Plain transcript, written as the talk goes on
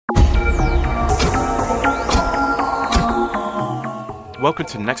welcome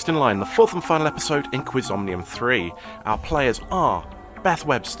to Next in Line, the fourth and final episode in Quiz Omnium 3. Our players are Beth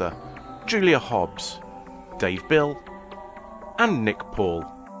Webster, Julia Hobbs, Dave Bill, and Nic Paul.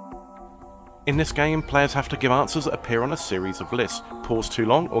 In this game, players have to give answers that appear on a series of lists. Pause too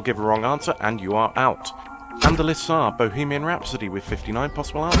long or give a wrong answer and you are out. And the lists are Bohemian Rhapsody with 59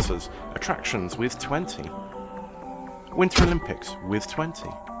 possible answers, Attractions with 20, Winter Olympics with 20,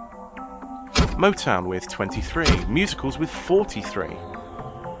 Motown with 23, Musicals with 43,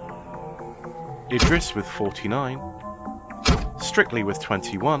 Idris with 49, Strictly with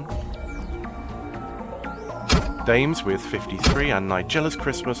 21, Dames with 53, and Nigella's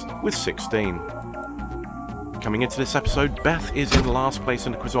Christmas with 16. Coming into this episode, Beth is in last place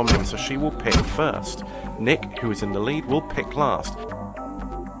in the Quiz Omnium, so she will pick first. Nic, who is in the lead, will pick last.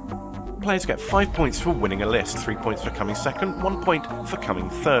 Players get 5 points for winning a list, 3 points for coming second, 1 point for coming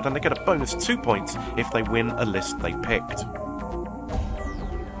third, and they get a bonus 2 points if they win a list they picked.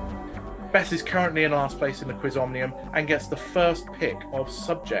 Beth is currently in last place in the Quiz Omnium and gets the first pick of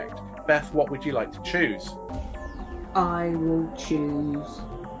subject. Beth, what would you like to choose? I will choose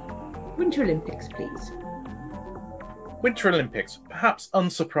Winter Olympics, please. Winter Olympics, perhaps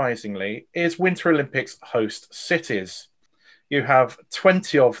unsurprisingly, is Winter Olympics host cities. You have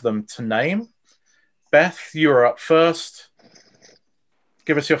 20 of them to name. Beth, you are up first.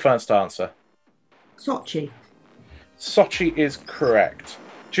 Give us your first answer. Sochi. Sochi is correct.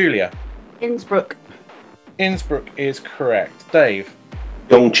 Julia. Innsbruck. Innsbruck is correct. Dave.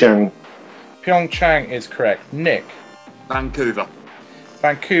 Pyeongchang. Pyeongchang is correct. Nic. Vancouver.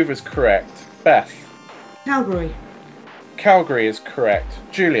 Vancouver's correct. Beth. Calgary. Calgary is correct.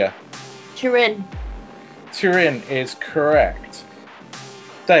 Julia. Turin. Turin is correct.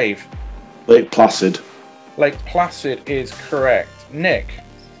 Dave. Lake Placid. Lake Placid is correct. Nic.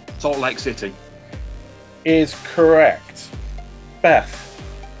 Salt Lake City. Is correct. Beth.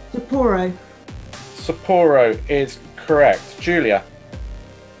 Sapporo. Sapporo is correct. Julia.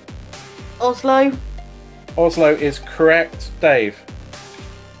 Oslo. Oslo is correct. Dave.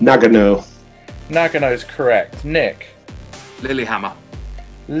 Nagano. Nagano's correct. Nic. Lillehammer.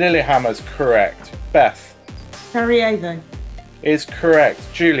 Lillehammer's correct. Beth. Sarajevo. Is correct.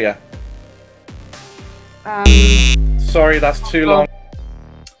 Julia. Sorry, that's too long.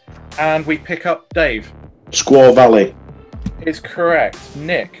 And we pick up Dave. Squaw Valley. Is correct.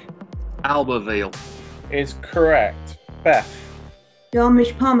 Nic. Albertville. Is correct. Beth.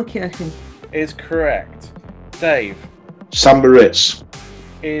 Garmisch-Partenkirchen. Is correct. Dave. St. Moritz.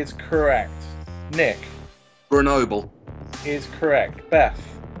 Is correct. Nic. Grenoble. Is correct. Beth.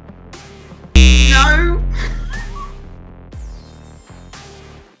 No!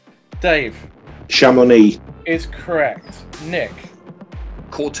 Dave. Chamonix. Is correct. Nic.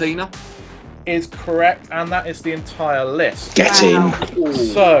 Cortina. Is correct, and that is the entire list. Get Wow. in.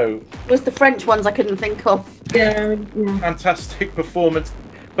 So, It was the French ones I couldn't think of. Yeah. fantastic performance.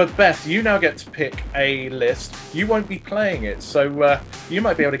 But Beth, you now get to pick a list. You won't be playing it, so you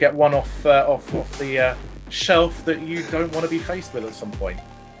might be able to get one off the shelf that you don't want to be faced with at some point.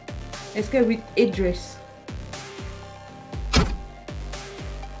 Let's go with Idris.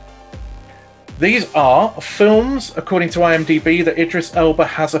 These are films, according to IMDb, that Idris Elba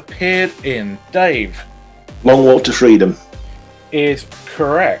has appeared in. Dave. Long Walk to Freedom. Is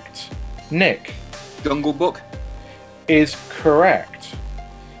correct. Nic. Jungle Book. Is correct.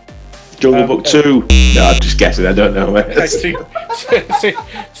 Jungle Book 2. No, I'm just guessing. I don't know. Okay,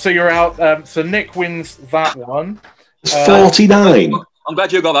 so you're out. So Nic wins that one. It's 49. I'm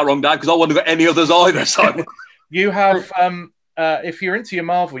glad you got that wrong, Dad, because I wouldn't have got any others either. So You have, if you're into your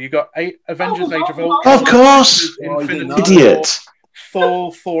Marvel, you got Avengers: Age of Ultron. Of course. Infinity Idiot.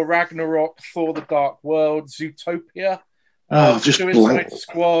 War, Thor Ragnarok, Thor: The Dark World, Zootopia, Oh, just Suicide blank.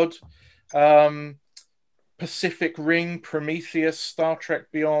 Squad, Pacific Ring, Prometheus, Star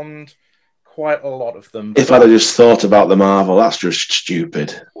Trek Beyond. Quite a lot of them. If I'd have just thought about the Marvel, that's just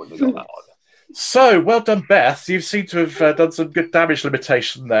stupid. So, well done, Beth. You seem to have done some good damage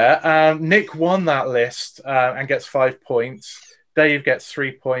limitation there. Nic won that list and gets 5 points. Dave gets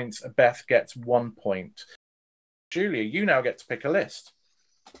 3 points. Beth gets 1 point. Julia, you now get to pick a list.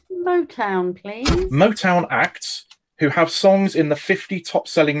 Motown, please. Motown acts who have songs in the 50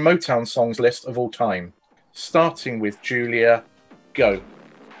 top-selling Motown songs list of all time. Starting with Julia, go.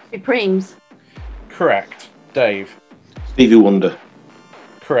 Supremes. Correct. Dave. Stevie Wonder.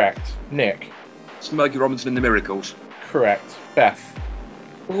 Correct. Nic. Smokey Robinson and the Miracles. Correct. Beth.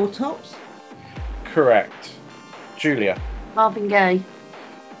 Four Tops. Correct. Julia. Marvin Gaye.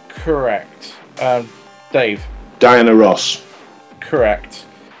 Correct. Dave. Diana Ross. Correct.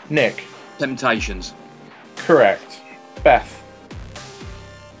 Nic. Temptations. Correct. Beth.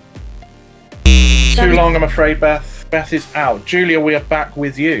 too long, I'm afraid, Beth. Beth is out. Julia, we are back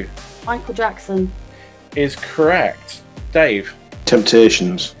with you. Michael Jackson. Is correct. Dave.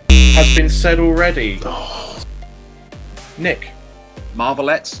 Temptations. Has been said already. Nick.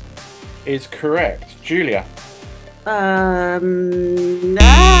 Marvelettes. Is correct. Julia. No,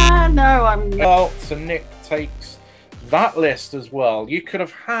 I'm. Well, so Nick takes that list as well. You could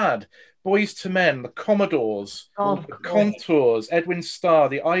have had Boys to Men, the Commodores, Oh, the Contours, Edwin Starr,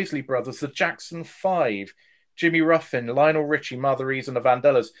 the Isley Brothers, the Jackson 5, Jimmy Ruffin, Lionel Richie, Mother Ease and the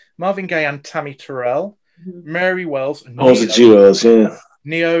Vandellas, Marvin Gaye and Tammy Terrell, Mary Wells, All the duos, yeah.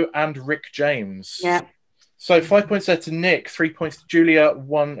 Neo and Rick James. Yeah. So 5 points there to Nick, 3 points to Julia,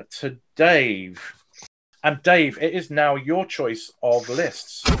 1 to Dave. And Dave, it is now your choice of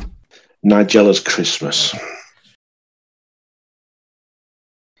lists. Nigella's Christmas.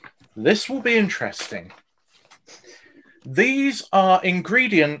 This will be interesting. These are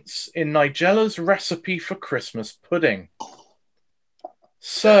ingredients in Nigella's recipe for Christmas pudding.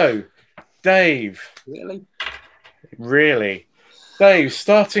 So, Dave. Really? Dave,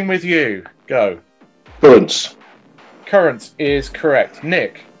 starting with you. Go. Currants. Currants is correct.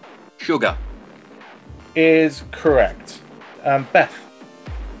 Nick. Sugar. Is correct. Beth.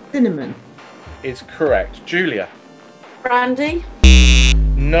 Cinnamon. Is correct. Julia. Brandy.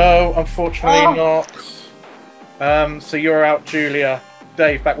 No, unfortunately not. So you're out, Julia.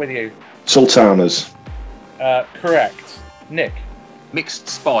 Dave, back with you. Sultanas. Correct. Nick. Mixed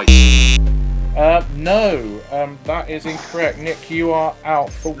spice. No, that is incorrect. Nick, you are out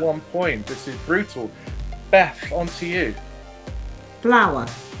for 1 point. This is brutal. Beth, on to you. Flour.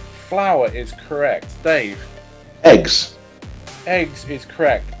 Flour is correct. Dave. Eggs. Eggs is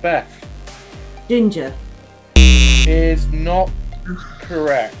correct. Beth. Ginger. Is not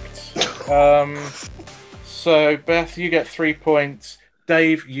correct. So Beth, you get 3 points.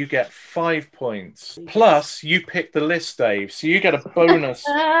 Dave, you get 5 points. Plus, you pick the list, Dave, so you get a bonus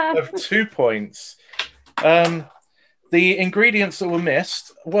of 2 points. The ingredients that were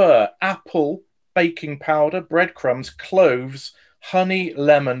missed were apple, baking powder, breadcrumbs, cloves, honey,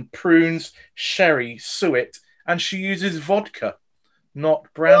 lemon, prunes, sherry, suet, and she uses vodka,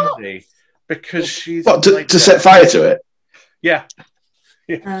 not brandy, because she's... What, to set fire to it? Yeah.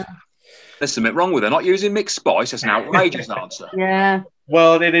 There's something wrong with her. Not using mixed spice. That's an outrageous answer. Yeah.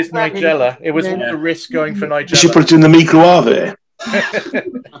 Well, it is Nigella. It was all the risk going for Nigella. She put it in the microwave.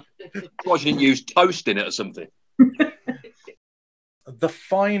 Why she didn't use toast in it or something? The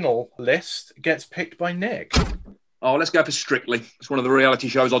final list gets picked by Nick. Oh, let's go for Strictly. It's one of the reality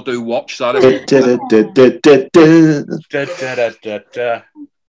shows I do watch. So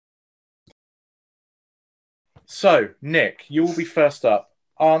So, Nick, you will be first up,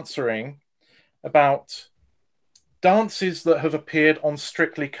 answering about dances that have appeared on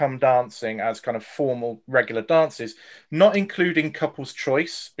Strictly Come Dancing as kind of formal, regular dances, not including Couple's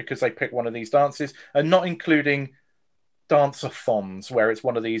Choice, because they pick one of these dances, and not including dance-a-thons, where it's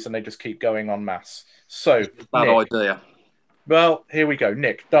one of these and they just keep going en masse. So, bad Nick, idea. well, here we go.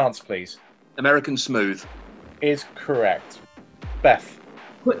 Nick, dance, please. American Smooth. Is correct. Beth.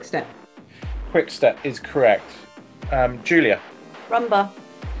 Quick step. Quick step is correct. Julia. Rumba.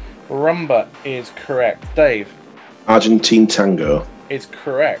 Rumba is correct. Dave. Argentine Tango. Is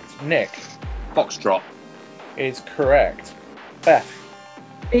correct. Nick. Foxtrot. Is correct. Beth.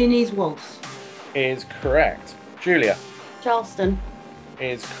 Viennese waltz. Is correct. Julia. Charleston.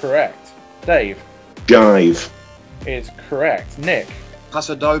 Is correct. Dave. Jive. Is correct. Nick.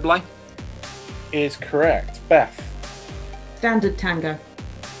 Paso Doble. Is correct. Beth. Standard tango.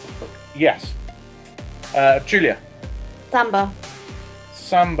 Yes. Julia. Samba.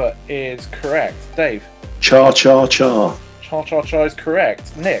 Samba is correct. Dave. Cha-cha-cha. Cha-cha-cha is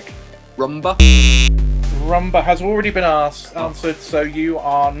correct. Nick. Rumba. Rumba has already been answered, so you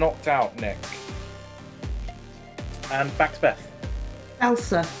are knocked out, Nick. And back to Beth.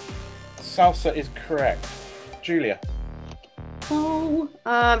 Salsa. Salsa is correct. Julia. Oh.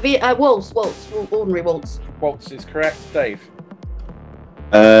 Waltz. Ordinary waltz. Waltz is correct. Dave.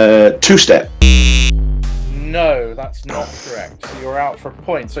 Two-step. No, that's not correct. So you're out for a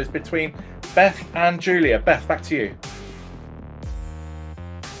point. So it's between Beth and Julia. Beth, back to you.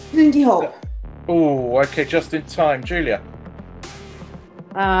 Lindy Hop. Oh, okay, just in time. Julia.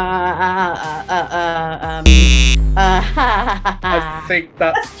 I think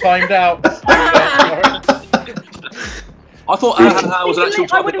that's timed out. I thought How was an actual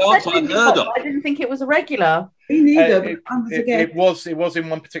topic dance I hadn't heard of. I didn't think it was a regular. Me neither, but I was again. It was in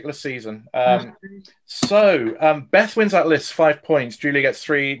one particular season. So Beth wins that list, 5 points. Julia gets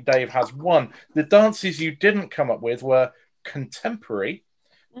 3. Dave has 1. The dances you didn't come up with were contemporary,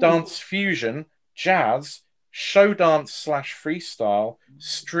 dance fusion, jazz, show dance / freestyle,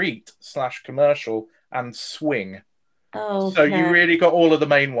 street / commercial, and swing. Oh, So you really got all of the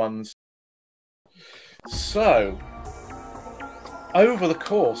main ones. So, over the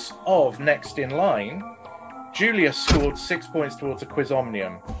course of Next in Line, Julia scored 6 points towards a Quiz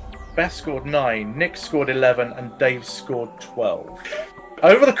Omnium. Beth scored 9, Nick scored 11, and Dave scored 12.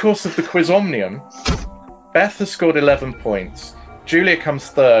 Over the course of the Quiz Omnium, Beth has scored 11 points. Julia comes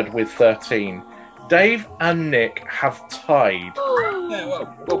third with 13. Dave and Nick have tied.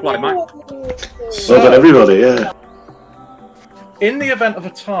 Yeah, well played, mate. So, Well done, everybody, yeah. in the event of a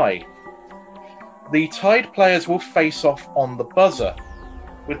tie, the tied players will face off on the buzzer,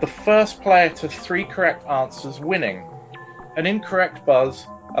 with the first player to 3 correct answers winning. An incorrect buzz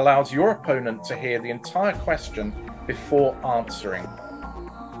allows your opponent to hear the entire question before answering.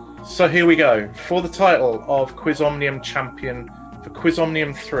 So here we go. For the title of Quiz Omnium Champion for Quiz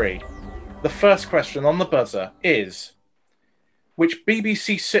Omnium 3, the first question on the buzzer is: which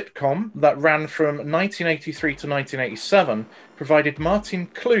BBC sitcom that ran from 1983 to 1987 provided Martin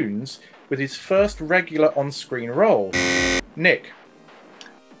Clunes with his first regular on-screen role? Nick.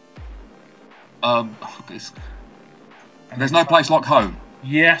 There's No Place Like Home.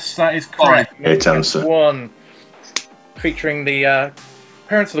 Yes, that is correct. Great answer. One. Featuring the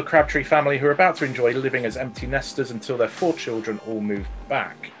parents of the Crabtree family who are about to enjoy living as empty nesters until their 4 children all move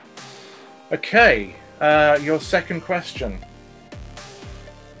back. Okay, your second question.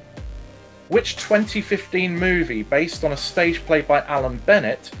 Which 2015 movie based on a stage play by Alan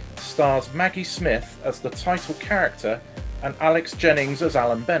Bennett stars Maggie Smith as the title character and Alex Jennings as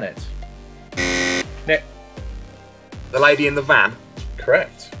Alan Bennett? Nick. The Lady in the Van.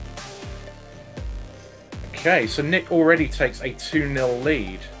 Correct. Okay, so Nick already takes a 2-0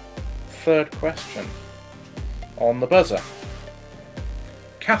 lead. Third question. On the buzzer.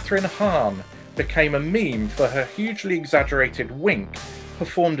 Catherine Hahn became a meme for her hugely exaggerated wink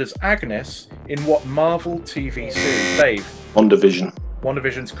performed as Agnes in what Marvel TV series? Dave. WandaVision.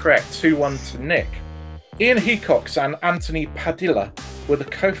 WandaVision's correct. 2-1 to Nick. Ian Hecox and Anthony Padilla were the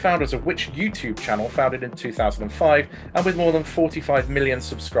co-founders of which YouTube channel founded in 2005 and with more than 45 million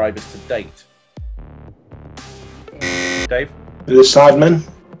subscribers to date? Dave? The Sidemen.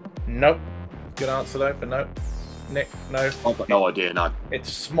 Nope. Good answer though, but no. Nick, no. I've got no idea, no.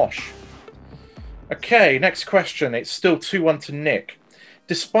 It's Smosh. Okay, next question. It's still 2-1 to Nick.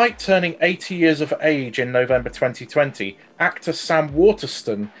 Despite turning 80 years of age in November 2020, actor Sam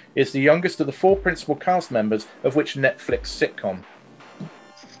Waterston is the youngest of the 4 principal cast members of which Netflix sitcom?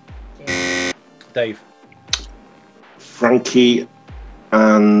 Dave. Frankie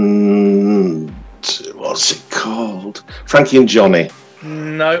and... what's it called? Frankie and Johnny.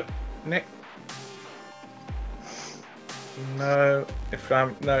 No. Nick. No.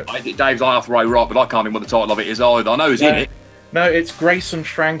 No. Dave's like halfway right, but I can't remember what the title of it is either. I know who's in it. No, it's Grace and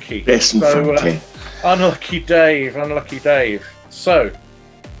Frankie. Grace and Frankie. Unlucky Dave. Unlucky Dave. So,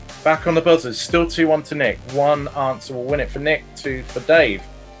 back on the buzzers. Still 2-1 to Nick. 1 answer will win it for Nick. 2 for Dave.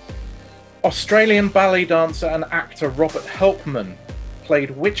 Australian ballet dancer and actor Robert Helpman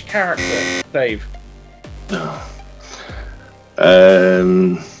played which character? Dave.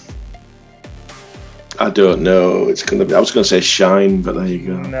 I don't know. It's gonna be. I was going to say Shine, but there you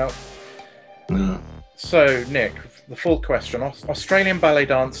go. No. So, Nick, the full question. Australian ballet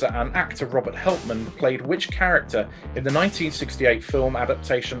dancer and actor Robert Helpman played which character in the 1968 film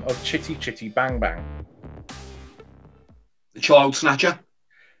adaptation of Chitty Chitty Bang Bang? The Child Snatcher.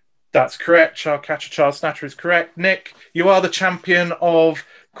 That's correct. Child Catcher, Child Snatcher is correct. Nick, you are the champion of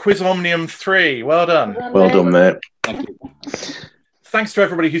Quiz Omnium 3. Well done. Well done, mate. Thank you. Thanks to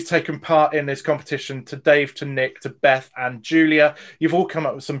everybody who's taken part in this competition, to Dave, to Nick, to Beth and Julia. You've all come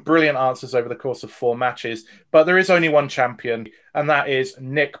up with some brilliant answers over the course of 4 matches, but there is only one champion, and that is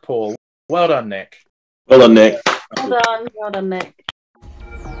Nic Paul. Well done, Nick. Well done, Nick. Well done, Nick.